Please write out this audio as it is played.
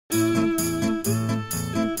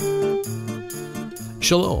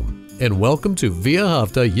Shalom, and welcome to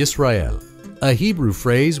V'ahavta Yisrael, a Hebrew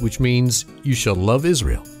phrase which means, you shall love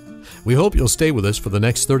Israel. We hope you'll stay with us for the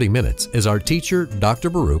next 30 minutes as our teacher, Dr.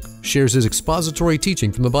 Baruch, shares his expository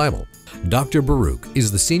teaching from the Bible. Dr. Baruch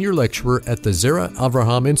is the senior lecturer at the Zera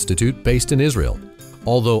Avraham Institute based in Israel.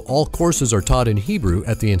 Although all courses are taught in Hebrew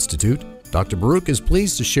at the Institute, Dr. Baruch is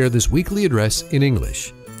pleased to share this weekly address in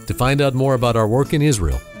English. To find out more about our work in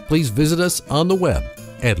Israel, please visit us on the web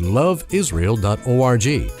at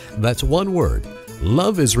LoveIsrael.org. That's one word,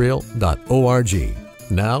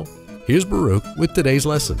 LoveIsrael.org. Now, here's Baruch with today's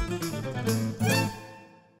lesson.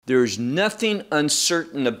 There's nothing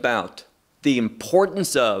uncertain about the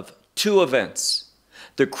importance of two events,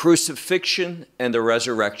 the crucifixion and the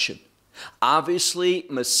resurrection. Obviously,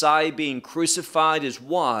 Messiah being crucified is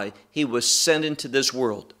why he was sent into this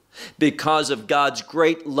world. Because of God's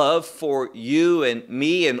great love for you and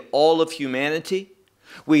me and all of humanity,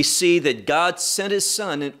 we see that God sent his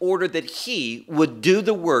Son in order that he would do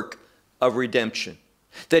the work of redemption,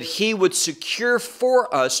 that he would secure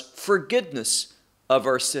for us forgiveness of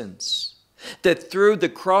our sins, that through the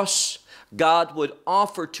cross, God would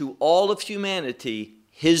offer to all of humanity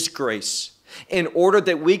his grace in order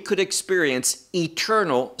that we could experience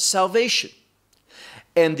eternal salvation.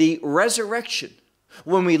 And the resurrection,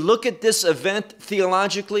 when we look at this event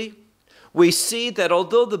theologically, we see that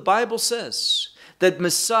although the Bible says that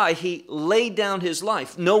Messiah, he laid down his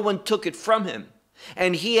life, no one took it from him,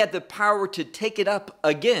 and he had the power to take it up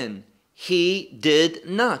again, he did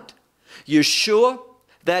not. Yeshua,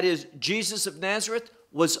 that is Jesus of Nazareth,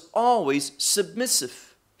 was always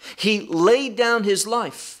submissive. He laid down his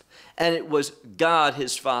life, and it was God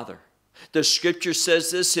his Father. The scripture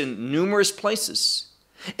says this in numerous places.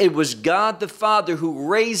 It was God the Father who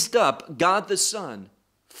raised up God the Son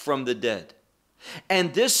from the dead.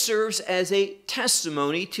 And this serves as a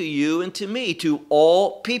testimony to you and to me, to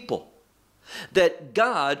all people, that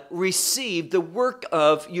God received the work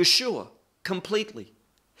of Yeshua completely.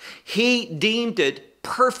 He deemed it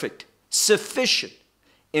perfect, sufficient,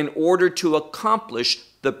 in order to accomplish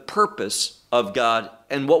the purpose of God.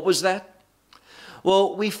 And what was that?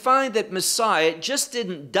 Well, we find that Messiah just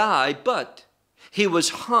didn't die, but he was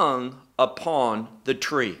hung upon the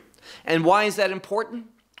tree. And why is that important?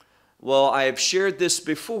 Well, I have shared this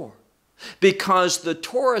before. Because the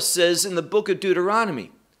Torah says in the book of Deuteronomy,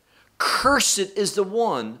 cursed is the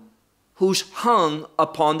one who's hung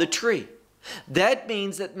upon the tree. That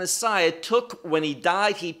means that Messiah took, when he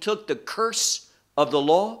died, he took the curse of the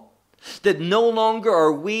law, that no longer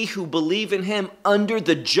are we who believe in him under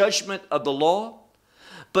the judgment of the law,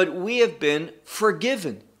 but we have been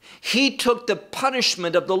forgiven. He took the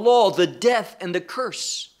punishment of the law, the death and the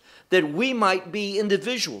curse, that we might be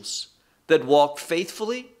individuals that walk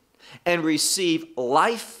faithfully and receive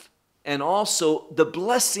life and also the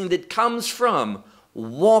blessing that comes from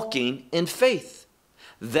walking in faith.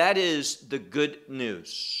 That is the good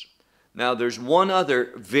news. Now, there's one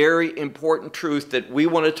other very important truth that we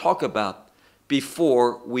want to talk about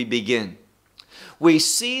before we begin. We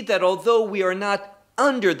see that although we are not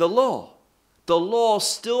under the law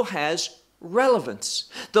still has relevance.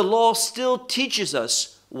 The law still teaches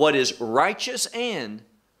us what is righteous and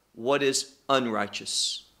what is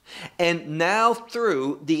unrighteous. And now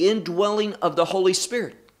through the indwelling of the Holy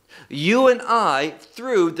Spirit, you and I,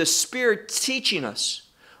 through the Spirit teaching us,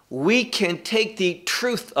 we can take the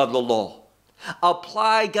truth of the law,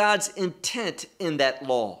 apply God's intent in that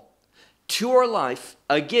law to our life,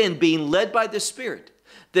 again being led by the Spirit,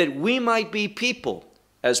 that we might be people,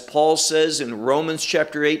 as Paul says in Romans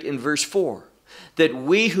chapter 8 and verse 4, that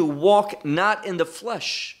we who walk not in the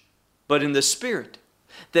flesh, but in the Spirit,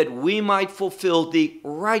 that we might fulfill the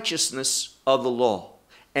righteousness of the law.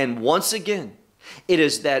 And once again, it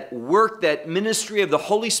is that work, that ministry of the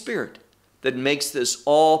Holy Spirit that makes this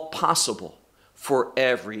all possible for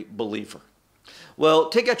every believer. Well,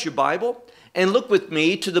 take out your Bible and look with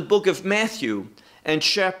me to the book of Matthew and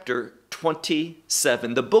chapter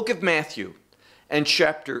 27. The book of Matthew and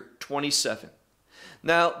chapter 27.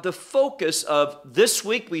 Now, the focus of this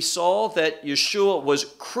week, we saw that Yeshua was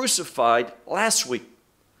crucified last week,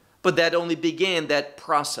 but that only began that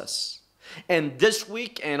process. And this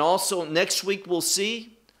week and also next week, we'll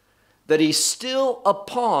see that he's still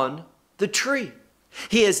upon the tree.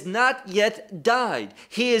 He has not yet died.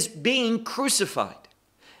 He is being crucified.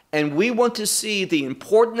 And we want to see the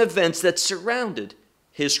important events that surrounded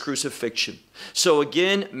his crucifixion. So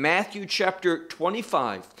again, Matthew chapter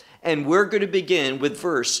 25, and we're going to begin with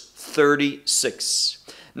verse 36.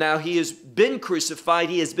 Now, he has been crucified.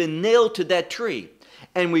 He has been nailed to that tree.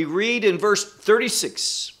 And we read in verse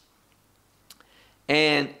 36,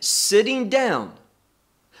 and sitting down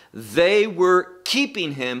They were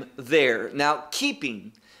keeping him there. Now,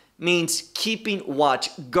 keeping means keeping watch,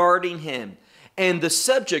 guarding him. And the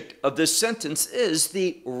subject of this sentence is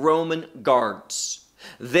the Roman guards.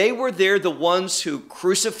 They were there, the ones who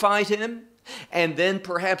crucified him, and then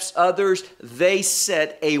perhaps others, they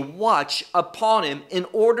set a watch upon him in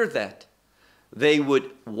order that they would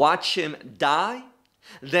watch him die,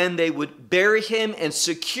 then they would bury him and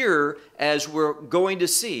secure, as we're going to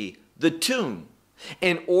see, the tomb,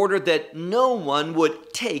 in order that no one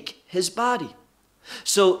would take his body.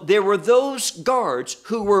 So there were those guards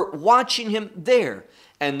who were watching him there.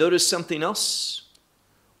 And notice something else.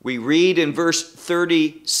 We read in verse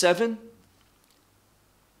 37,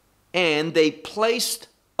 and they placed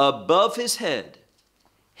above his head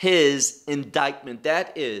his indictment.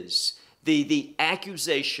 That is the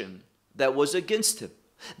accusation that was against him.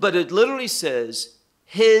 But it literally says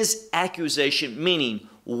his accusation, meaning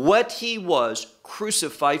what he was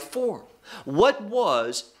crucified for. What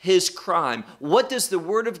was his crime? What does the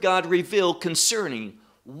Word of God reveal concerning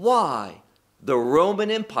why the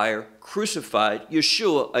Roman Empire crucified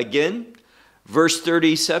Yeshua? Again, verse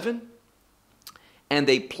 37, and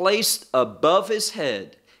they placed above his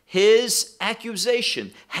head his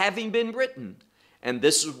accusation, having been written. And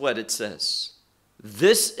this is what it says.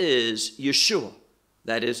 This is Yeshua,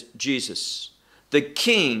 that is Jesus, the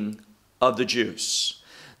King of the Jews.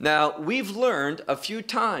 Now, we've learned a few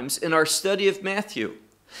times in our study of Matthew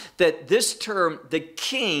that this term, the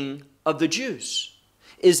King of the Jews,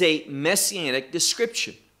 is a messianic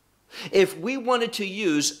description. If we wanted to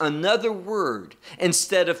use another word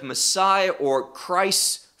instead of Messiah or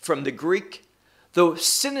Christ from the Greek, the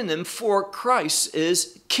synonym for Christ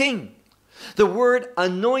is King. The word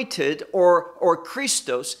anointed or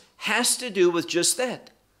Christos has to do with just that,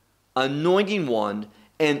 anointing one,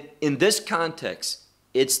 and in this context,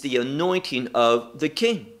 it's the anointing of the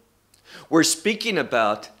king. We're speaking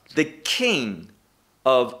about the king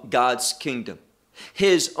of God's kingdom,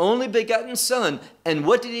 his only begotten son. And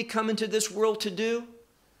what did he come into this world to do?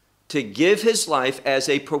 To give his life as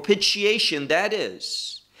a propitiation, that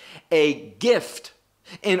is, a gift,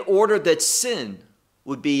 in order that sin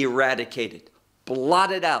would be eradicated,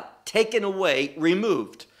 blotted out, taken away,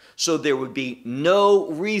 removed, so there would be no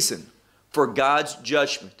reason for God's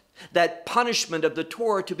judgment, that punishment of the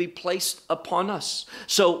Torah, to be placed upon us.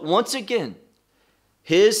 So once again,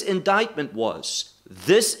 his indictment was,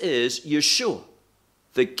 this is Yeshua,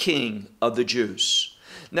 the King of the Jews.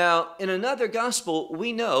 Now, in another gospel,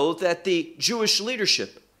 we know that the Jewish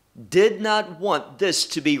leadership did not want this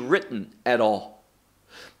to be written at all.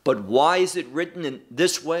 But why is it written in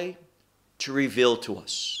this way? To reveal to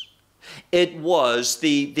us. It was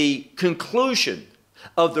the conclusion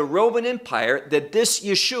of the Roman Empire that this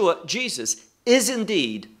Yeshua, Jesus, is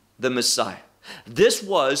indeed the Messiah. This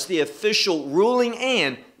was the official ruling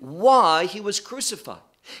and why he was crucified.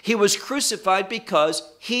 He was crucified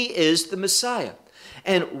because he is the Messiah.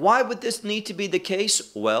 And why would this need to be the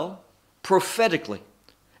case? Well, prophetically,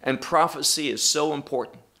 and prophecy is so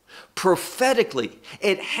important. Prophetically,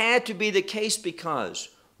 it had to be the case because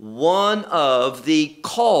one of the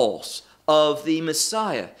calls of the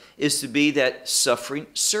Messiah is to be that suffering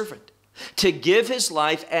servant, to give his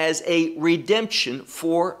life as a redemption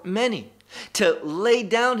for many, to lay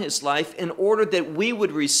down his life in order that we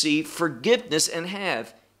would receive forgiveness and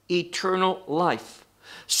have eternal life.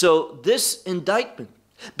 So this indictment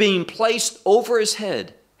being placed over his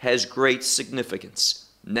head has great significance.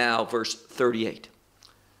 Now, verse 38.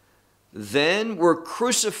 Then were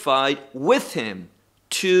crucified with him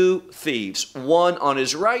two thieves, one on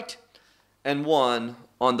his right and one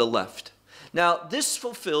on the left. Now, this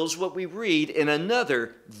fulfills what we read in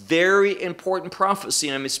another very important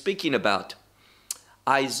prophecy I'm speaking about,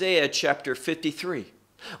 Isaiah chapter 53,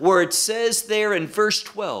 where it says there in verse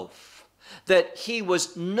 12 that he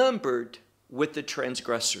was numbered with the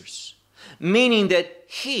transgressors, meaning that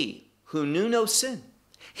he who knew no sin,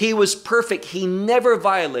 he was perfect, he never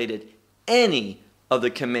violated any of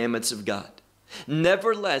the commandments of God.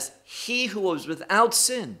 Nevertheless, he who was without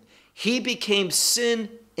sin, he became sin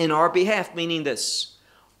in our behalf, meaning this: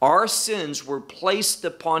 our sins were placed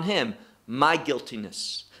upon him, my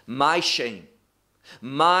guiltiness, my shame,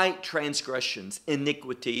 my transgressions,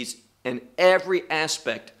 iniquities, and every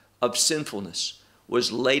aspect of sinfulness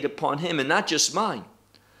was laid upon him, and not just mine,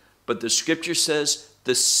 but the scripture says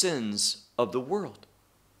the sins of the world,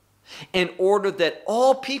 in order that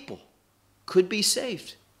all people could be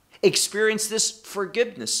saved, experience this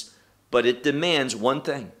forgiveness. But it demands one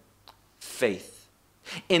thing: faith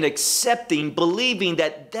in accepting, believing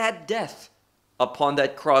that that death upon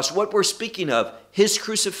that cross, what we're speaking of, his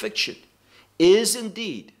crucifixion, is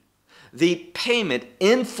indeed the payment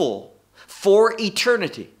in full for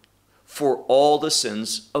eternity for all the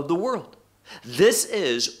sins of the world. This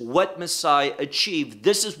is what Messiah achieved.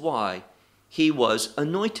 This is why he was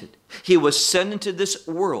anointed. He was sent into this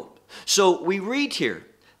world. So we read here,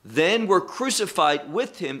 then were crucified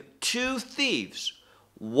with him two thieves,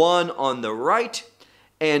 one on the right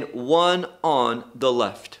and one on the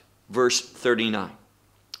left. Verse 39.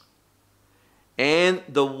 And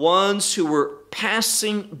the ones who were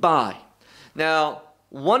passing by. Now,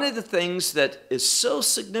 one of the things that is so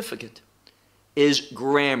significant is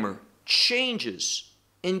grammar, changes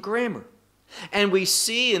in grammar. And we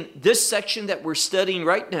see in this section that we're studying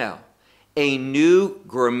right now, a new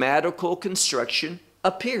grammatical construction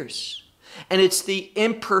appears. And it's the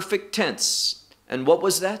imperfect tense. And what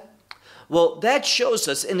was that? Well, that shows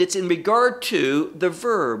us, and it's in regard to the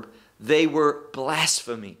verb, they were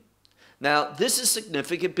blaspheming. Now, this is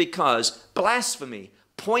significant because blasphemy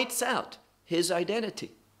points out his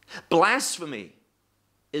identity. Blasphemy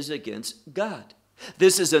is against God.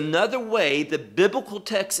 This is another way the biblical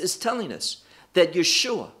text is telling us that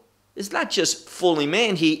Yeshua is not just fully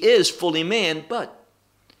man, he is fully man, but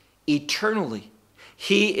eternally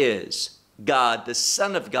he is God, the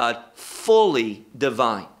Son of God, fully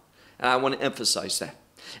divine. And I want to emphasize that.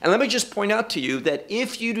 And let me just point out to you that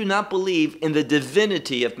if you do not believe in the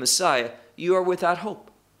divinity of Messiah, you are without hope.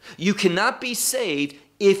 You cannot be saved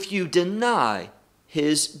if you deny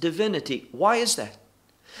his divinity. Why is that?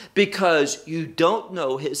 Because you don't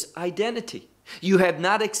know his identity. You have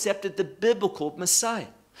not accepted the biblical Messiah.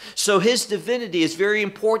 So his divinity is very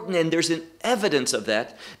important, and there's an evidence of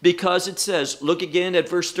that because it says, look again at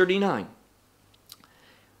verse 39.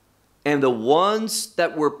 And the ones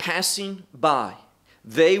that were passing by,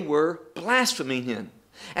 they were blaspheming him.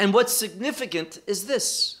 And what's significant is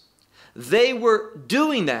this. They were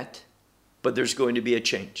doing that, but there's going to be a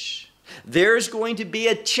change. There's going to be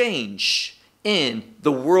a change in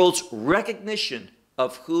the world's recognition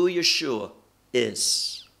of who Yeshua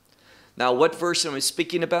is. Now, what verse am I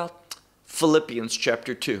speaking about? Philippians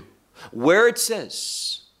chapter 2, where it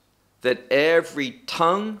says that every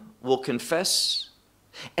tongue will confess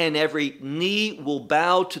and every knee will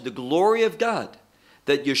bow to the glory of God,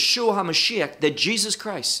 that Yeshua HaMashiach, that Jesus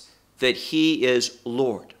Christ, that he is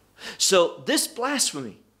Lord. So this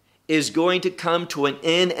blasphemy is going to come to an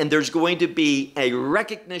end, and there's going to be a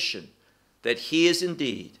recognition that he is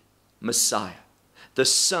indeed Messiah, the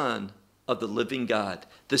Son of the living God,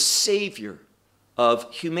 the Savior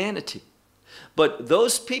of humanity. But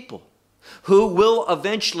those people who will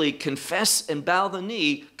eventually confess and bow the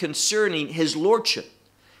knee concerning his lordship,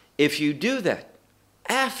 if you do that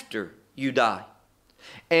after you die,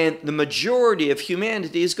 and the majority of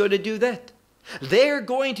humanity is going to do that, they're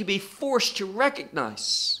going to be forced to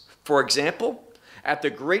recognize, for example, at the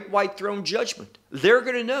great white throne judgment, they're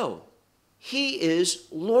going to know he is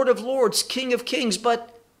Lord of Lords, King of Kings,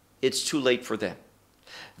 but it's too late for them.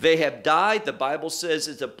 They have died. The Bible says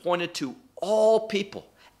it's appointed to all people,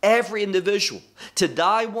 every individual, to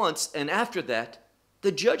die once, and after that,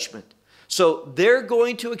 the judgment. So they're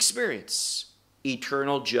going to experience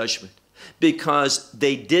eternal judgment because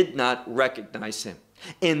they did not recognize him.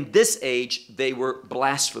 In this age, they were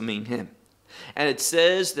blaspheming him. And it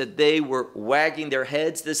says that they were wagging their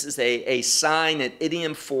heads. This is a sign, an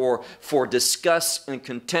idiom for disgust and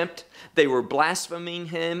contempt. They were blaspheming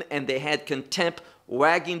him, and they had contempt,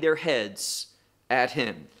 wagging their heads at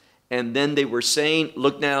him. And then they were saying,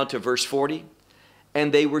 look now to verse 40,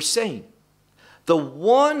 and they were saying, the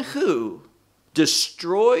one who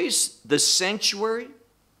destroys the sanctuary,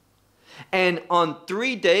 and on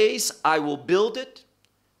 3 days I will build it.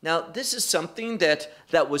 Now, this is something that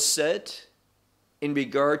was said in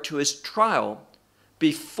regard to his trial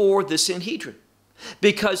before the Sanhedrin,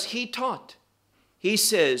 because he taught. He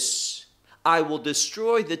says, I will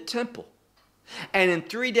destroy the temple and in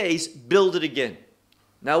 3 days build it again.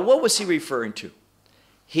 Now, what was he referring to?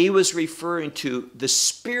 He was referring to the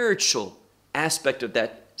spiritual aspect of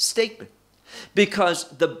that statement, because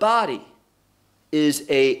the body is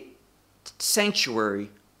a sanctuary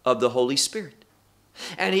of the Holy Spirit.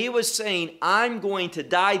 And he was saying, I'm going to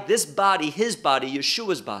die. This body, his body,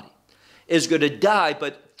 Yeshua's body, is going to die.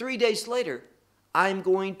 But 3 days later, I'm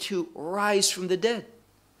going to rise from the dead.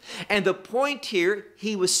 And the point here,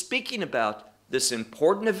 he was speaking about this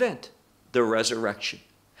important event, the resurrection.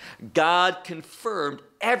 God confirmed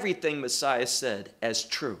everything Messiah said as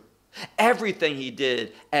true. Everything he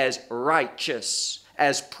did as righteous,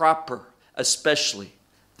 as proper, especially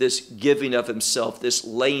this giving of himself, this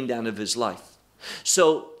laying down of his life.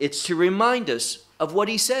 So it's to remind us of what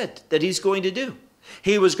he said that he's going to do.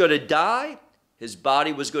 He was going to die. His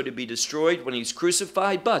body was going to be destroyed when he's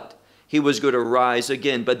crucified, but he was going to rise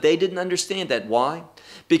again. But they didn't understand that. Why?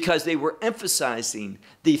 Because they were emphasizing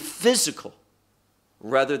the physical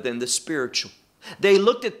rather than the spiritual. They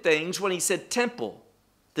looked at things when he said temple,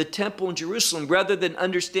 the temple in Jerusalem, rather than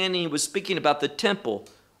understanding he was speaking about the temple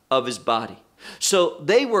of his body. So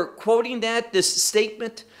they were quoting this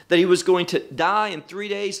statement that he was going to die in 3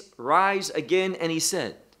 days, rise again, and he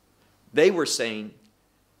said, they were saying,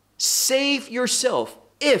 save yourself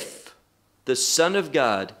if the Son of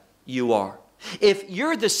God you are. If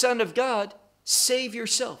you're the Son of God, save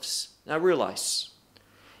yourselves. Now realize,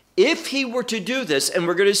 if he were to do this, and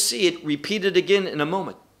we're going to see it repeated again in a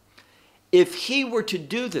moment, if he were to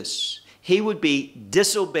do this, he would be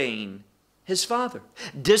disobeying his Father,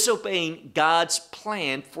 disobeying God's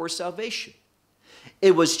plan for salvation.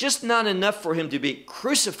 It was just not enough for him to be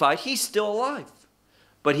crucified. He's still alive.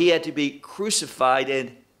 But he had to be crucified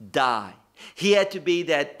and die. He had to be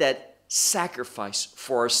that sacrifice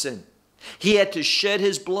for our sin. He had to shed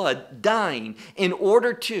his blood, dying, in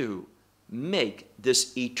order to make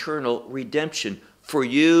this eternal redemption for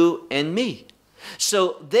you and me.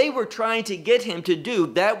 So they were trying to get him to do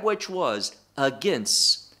that which was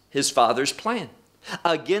against his Father's plan,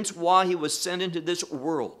 against why he was sent into this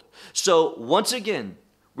world. So once again,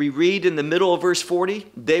 we read in the middle of verse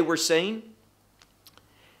 40, they were saying,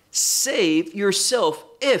 save yourself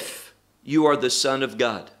if you are the Son of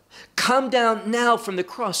God. Come down now from the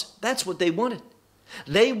cross. That's what they wanted.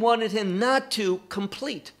 They wanted him not to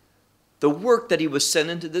complete the work that he was sent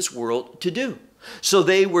into this world to do. So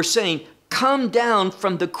they were saying, come down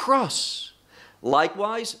from the cross.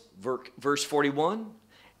 Likewise, verse 41,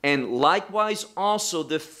 and likewise also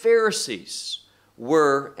the Pharisees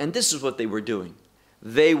were, and this is what they were doing,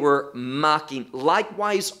 they were mocking.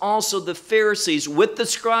 Likewise also the Pharisees with the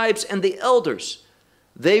scribes and the elders,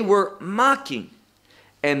 they were mocking.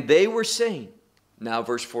 And they were saying, now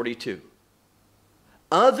verse 42,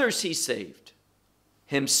 others he saved,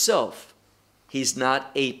 himself he's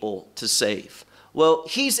not able to save. Well,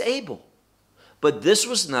 he's able, but this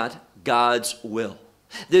was not God's will.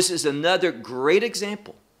 This is another great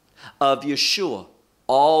example of Yeshua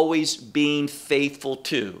always being faithful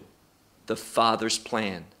to the Father's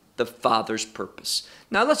plan, the Father's purpose.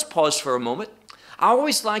 Now let's pause for a moment. I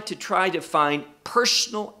always like to try to find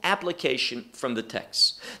personal application from the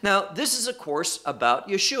text. Now, this is, of course, about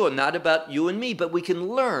Yeshua, not about you and me, but we can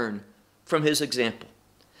learn from his example.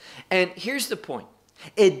 And here's the point.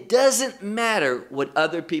 It doesn't matter what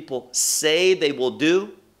other people say they will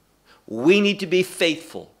do. We need to be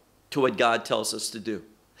faithful to what God tells us to do.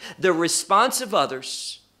 The response of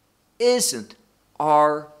others isn't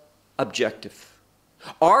our objective.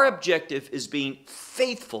 Our objective is being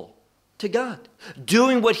faithful to God,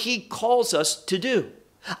 doing what he calls us to do,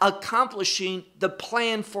 accomplishing the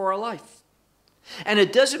plan for our life. And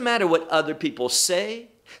it doesn't matter what other people say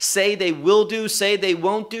they will do, say they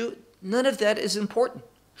won't do. None of that is important.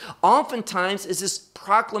 Oftentimes it's this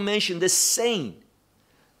proclamation, this saying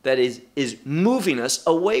that is moving us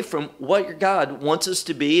away from what God wants us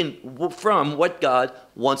to be and from what God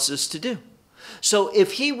wants us to do. So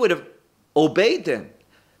if he would have obeyed them,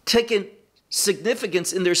 taken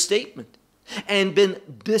significance in their statement, and been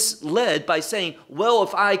misled by saying, well,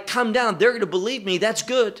 if I come down, they're going to believe me, that's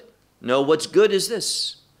good. No, what's good is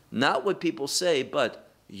this. Not what people say, but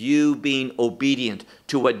you being obedient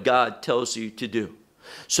to what God tells you to do.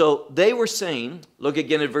 So they were saying, look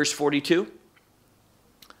again at verse 42,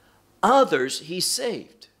 others he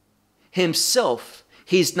saved, himself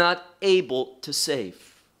he's not able to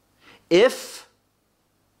save. If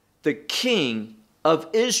the King of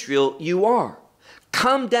Israel you are,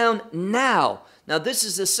 come down now. Now this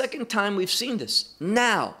is the second time we've seen this.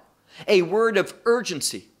 Now, a word of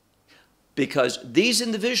urgency, because these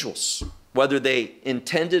individuals, whether they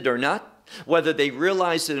intended or not, whether they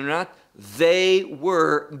realized it or not, they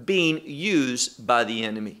were being used by the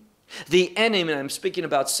enemy. The enemy, and I'm speaking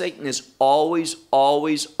about Satan, is always,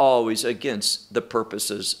 always, always against the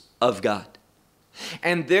purposes of God.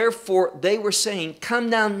 And therefore they were saying,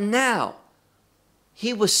 come down now.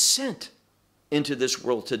 He was sent into this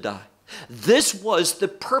world to die. This was the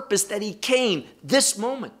purpose that he came this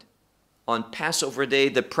moment on Passover day,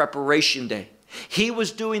 the preparation day. He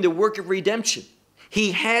was doing the work of redemption.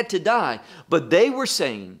 He had to die. But they were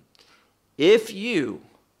saying, if you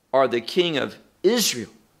are the King of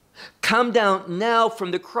Israel, come down now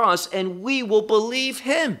from the cross and we will believe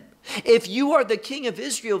him. If you are the King of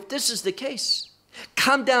Israel, if this is the case,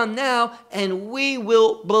 come down now and we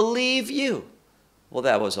will believe you. Well,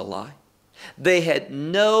 that was a lie. They had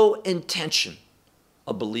no intention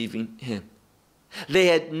of believing him. They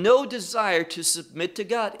had no desire to submit to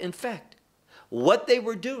God. In fact, what they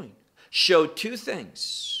were doing showed two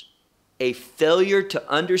things: a failure to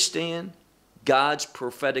understand God's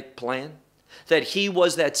prophetic plan, that he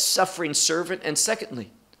was that suffering servant, and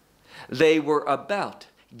secondly, they were about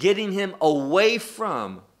getting him away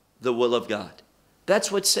from the will of God.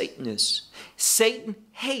 That's what Satan is. Satan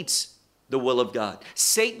hates the will of God.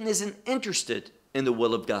 Satan isn't interested in the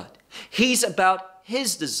will of God. He's about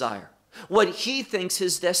his desire, what he thinks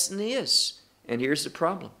his destiny is. And here's the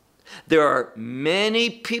problem. There are many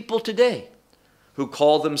people today who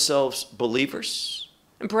call themselves believers,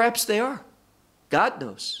 and perhaps they are. God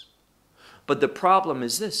knows. But the problem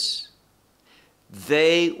is this: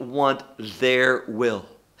 they want their will.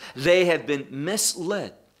 They have been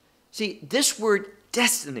misled. See, this word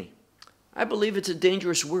destiny, I believe it's a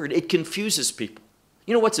dangerous word. It confuses people.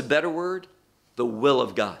 You know what's a better word? The will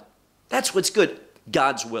of God. That's what's good.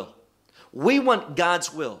 God's will. We want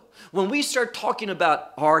God's will. When we start talking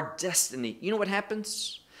about our destiny, you know what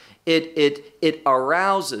happens? It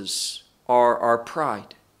arouses our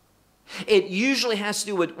pride. It usually has to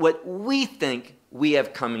do with what we think we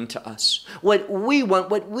have coming to us, what we want,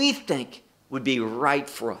 what we think would be right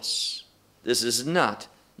for us. This is not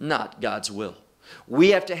God's will. We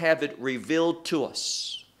have to have it revealed to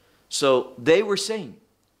us. So they were saying,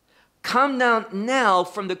 "Come down now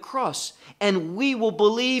from the cross, and we will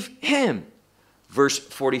believe him." Verse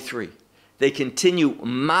 43. They continue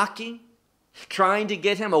mocking, trying to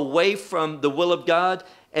get him away from the will of God.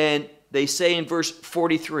 And they say in verse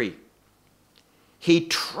 43, he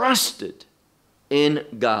trusted in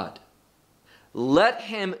God. Let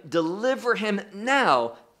him deliver him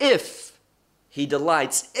now if he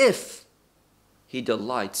delights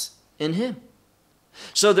in him.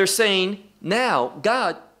 So they're saying, now,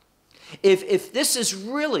 God, if this is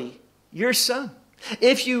really your son,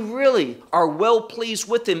 if you really are well pleased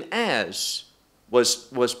with him, as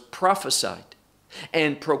was prophesied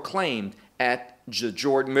and proclaimed at the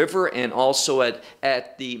Jordan River and also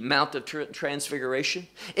at the Mount of Transfiguration,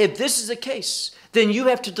 if this is the case, then you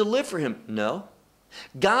have to deliver him. No,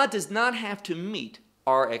 God does not have to meet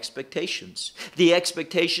our expectations, the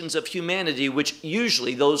expectations of humanity, which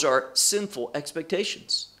usually those are sinful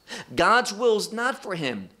expectations. God's will is not for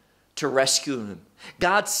him to rescue him.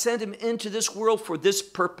 God sent him into this world for this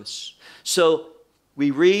purpose. So we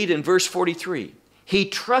read in verse 43, he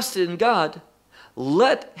trusted in God.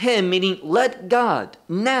 Let him, meaning let God,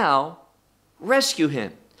 now rescue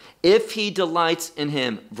him if he delights in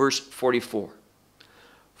him. Verse 44.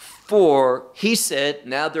 For he said,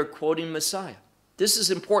 now they're quoting Messiah. This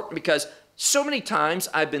is important because so many times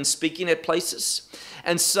I've been speaking at places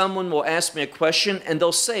and someone will ask me a question and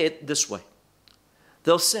they'll say it this way.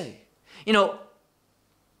 They'll say, you know,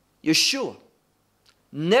 Yeshua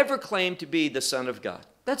never claimed to be the Son of God.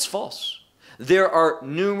 That's false. There are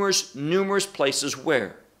numerous places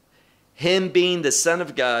where him being the Son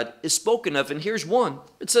of God is spoken of. And here's one.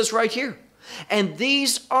 It says right here. And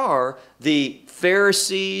these are the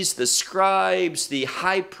Pharisees, the scribes, the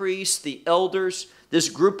high priests, the elders, this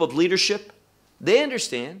group of leadership. They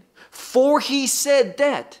understand. For he said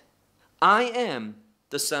that I am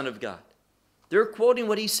the Son of God. They're quoting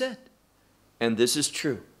what he said. And this is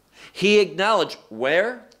true. He acknowledged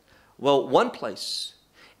where? Well, one place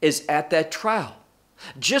is at that trial.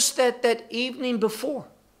 Just that evening before,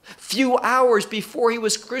 few hours before he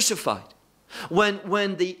was crucified,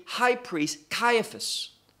 when the high priest Caiaphas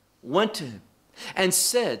went to him and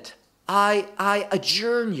said, I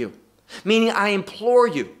adjourn you, meaning I implore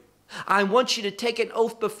you. I want you to take an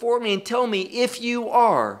oath before me and tell me if you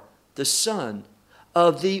are the Son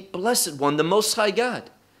of the Blessed One, the Most High God.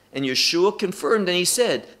 And Yeshua confirmed, and he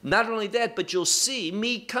said, not only that, but you'll see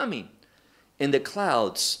me coming in the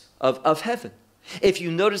clouds of heaven. If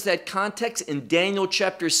you notice that context in Daniel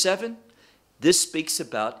chapter 7, this speaks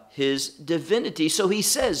about his divinity. So he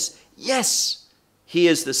says, yes, he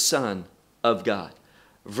is the Son of God.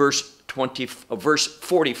 Verse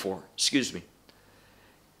 44, excuse me.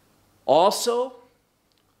 Also,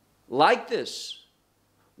 like this,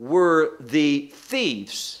 were the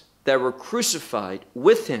thieves that were crucified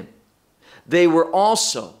with him. They were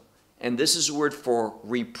also, and this is a word for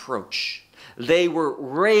reproach, they were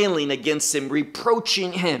railing against him,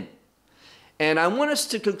 reproaching him. And I want us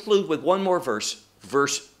to conclude with one more verse,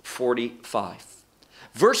 verse 45.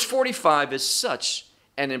 Verse 45 is such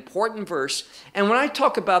an important verse. And when I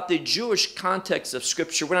talk about the Jewish context of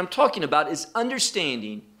Scripture, what I'm talking about is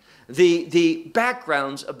understanding the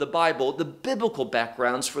backgrounds of the Bible, the biblical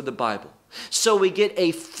backgrounds for the Bible, so we get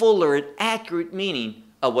a fuller and accurate meaning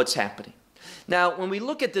of what's happening. Now, when we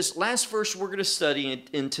look at this last verse we're going to study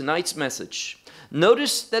in tonight's message,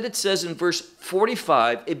 notice that it says in verse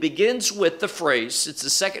 45, it begins with the phrase, it's the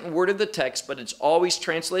second word of the text, but it's always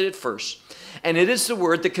translated first. And it is the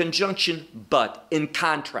word, the conjunction, but, in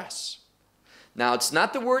contrast. Now, it's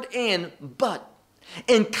not the word and, but.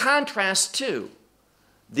 In contrast to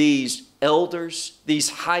these elders, these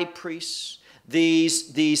high priests,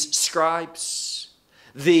 these scribes,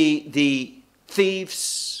 the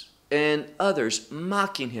thieves, and others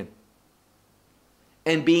mocking him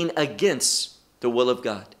and being against the will of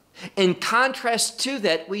God. In contrast to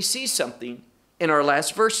that, we see something in our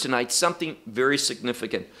last verse tonight, something very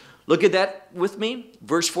significant. Look at that with me,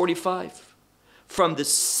 verse 45. From the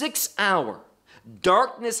 6th hour,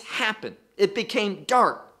 darkness happened. It became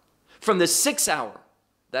dark. From the 6th hour,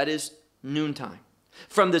 that is noontime.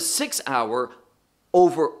 From the 6th hour,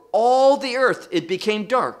 over all the earth, it became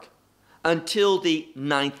dark until the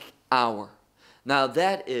 9th hour. Now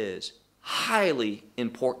that is highly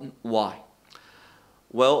important. Why?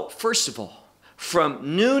 Well, first of all,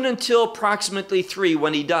 from noon until approximately 3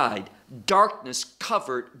 when he died, darkness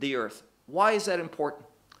covered the earth. Why is that important?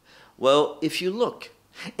 Well, if you look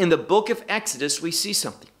in the book of Exodus, we see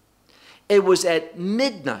something. It was at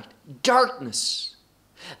midnight, darkness,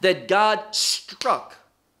 that God struck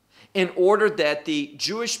in order that the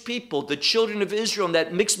Jewish people, the children of Israel, and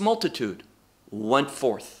that mixed multitude went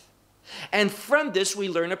forth. And from this we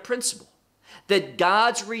learn a principle, that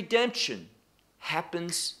God's redemption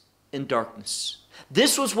happens in darkness.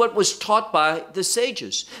 This was what was taught by the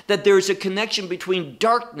sages, that there is a connection between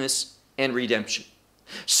darkness and redemption.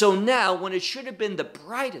 So now, when it should have been the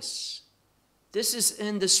brightest, this is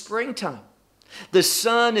in the springtime. The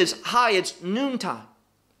sun is high, it's noontime.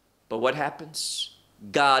 But what happens?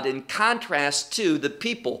 God, in contrast to the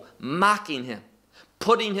people mocking him,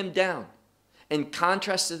 putting him down, in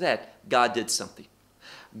contrast to that, God did something.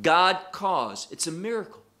 God caused, it's a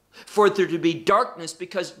miracle, for there to be darkness,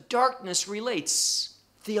 because darkness relates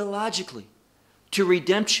theologically to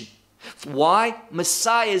redemption. Why?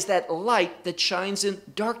 Messiah is that light that shines in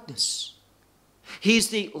darkness. He's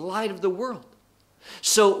the light of the world.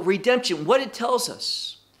 So redemption, what it tells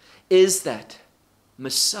us is that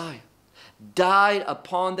Messiah died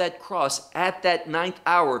upon that cross at that 9th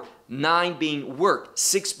hour, 9 being work,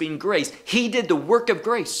 6 being grace. He did the work of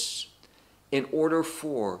grace in order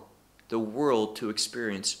for the world to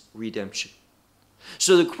experience redemption.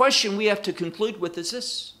 So the question we have to conclude with is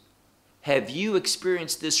this: have you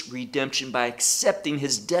experienced this redemption by accepting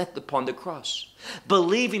his death upon the cross,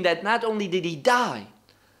 believing that not only did he die,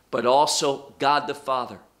 but also God the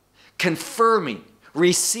Father, confirming,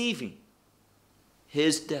 receiving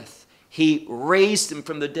his death. He raised him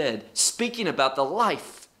from the dead, speaking about the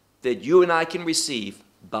life that you and I can receive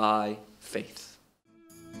by faith.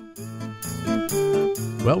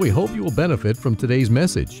 Well, we hope you will benefit from today's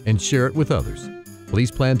message and share it with others.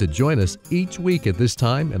 Please plan to join us each week at this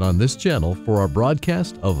time and on this channel for our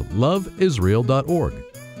broadcast of LoveIsrael.org.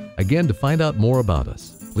 Again, to find out more about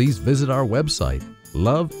us, please visit our website,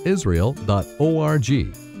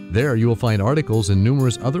 LoveIsrael.org. There you will find articles and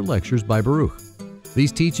numerous other lectures by Baruch.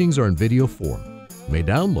 These teachings are in video form. You may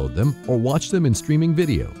download them or watch them in streaming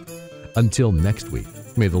video. Until next week,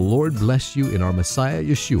 may the Lord bless you in our Messiah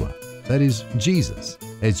Yeshua, that is Jesus,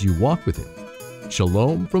 as you walk with him.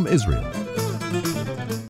 Shalom from Israel.